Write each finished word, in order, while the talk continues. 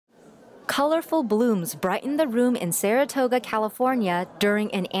Colorful blooms brighten the room in Saratoga, California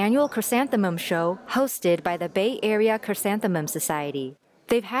during an annual Chrysanthemum show hosted by the Bay Area Chrysanthemum Society.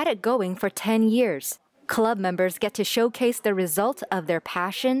 They've had it going for 10 years. Club members get to showcase the result of their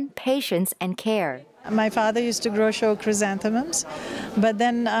passion, patience, and care. My father used to show chrysanthemums, but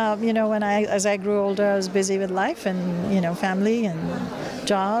then, as I grew older, I was busy with life and, family and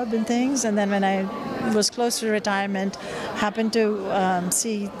job and things. And then when I was close to retirement, happened to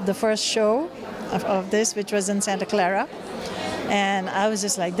see the first show of this, which was in Santa Clara. And I was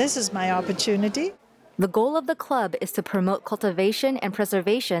just like, this is my opportunity. The goal of the club is to promote cultivation and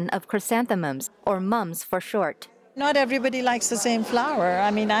preservation of chrysanthemums, or mums for short. Not everybody likes the same flower.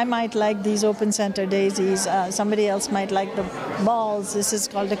 I mean, I might like these open center daisies. Somebody else might like the balls. This is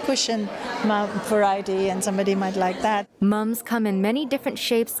called a cushion variety, and somebody might like that. Mums come in many different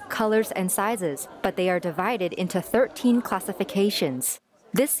shapes, colors, and sizes, but they are divided into 13 classifications.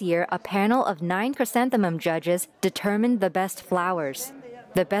 This year, a panel of 9 chrysanthemum judges determined the best flowers.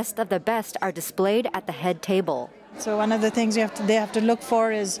 The best of the best are displayed at the head table. So one of the things they have to look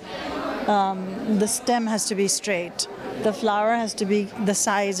for is the stem has to be straight. The flower has to be the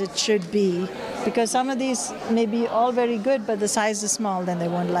size it should be, because some of these may be all very good, but the size is small, then they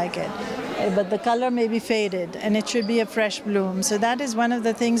won't like it. But the color may be faded, and it should be a fresh bloom. So that is one of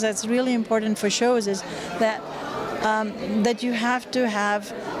the things that's really important for shows, is that that you have to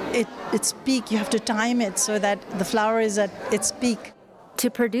have its peak. You have to time it so that the flower is at its peak. To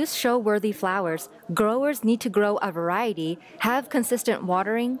produce show-worthy flowers, growers need to grow a variety, have consistent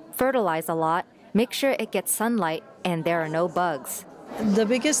watering, fertilize a lot, make sure it gets sunlight, and there are no bugs. The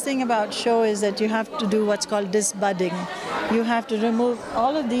biggest thing about show is that you have to do what's called disbudding. You have to remove,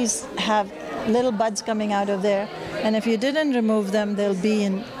 all of these have little buds coming out of there, and if you didn't remove them, they'll be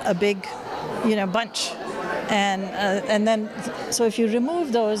in a big, bunch. And then, so if you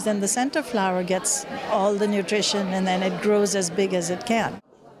remove those, then the center flower gets all the nutrition, and then it grows as big as it can.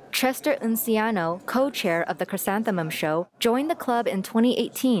 Chester Unciano, co-chair of the Chrysanthemum Show, joined the club in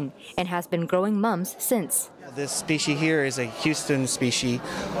 2018 and has been growing mums since. This species here is a Houston species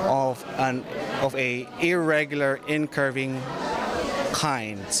of a irregular incurving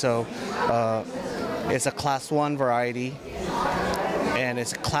kind. So it's a class 1 variety. And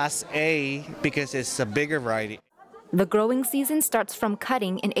it's Class A because it's a bigger variety. The growing season starts from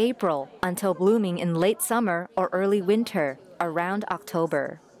cutting in April until blooming in late summer or early winter, around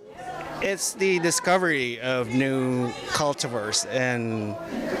October. It's the discovery of new cultivars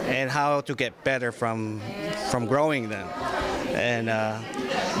and how to get better from growing them. And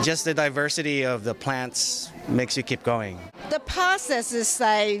just the diversity of the plants makes you keep going. The process is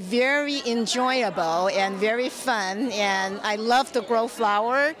very enjoyable and very fun, and I love to grow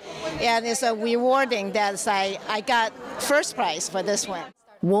flower, and it's rewarding that I got first prize for this one.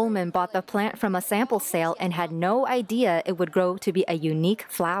 Woolman bought the plant from a sample sale and had no idea it would grow to be a unique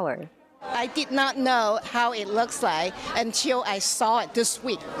flower. I did not know how it looks like until I saw it this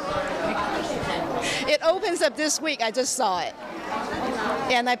week. It opens up this week, I just saw it.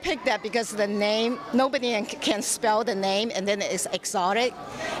 And I picked that because the name, nobody can spell the name, and then it's exotic.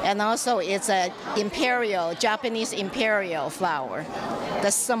 And also it's a Japanese imperial flower,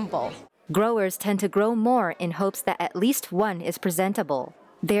 the symbol. Growers tend to grow more in hopes that at least one is presentable.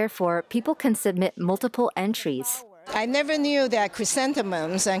 Therefore, people can submit multiple entries. I never knew that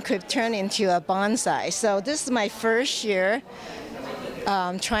chrysanthemums could turn into a bonsai. So this is my first year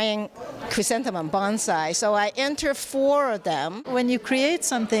trying chrysanthemum bonsai. So I entered 4 of them. When you create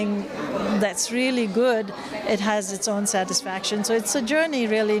something that's really good, it has its own satisfaction. So it's a journey,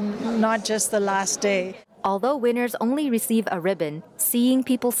 really, not just the last day. Although winners only receive a ribbon, seeing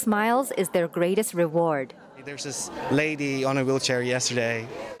people's smiles is their greatest reward. There's this lady on a wheelchair yesterday.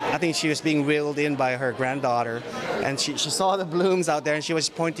 I think she was being wheeled in by her granddaughter, and she saw the blooms out there, and she was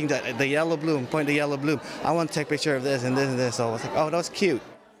pointing to the yellow bloom, I want to take a picture of this and this and this. So I was like, oh, that was cute.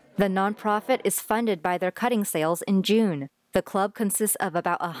 The nonprofit is funded by their cutting sales in June. The club consists of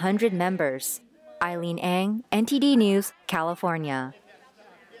about 100 members. Eileen Ang, NTD News, California.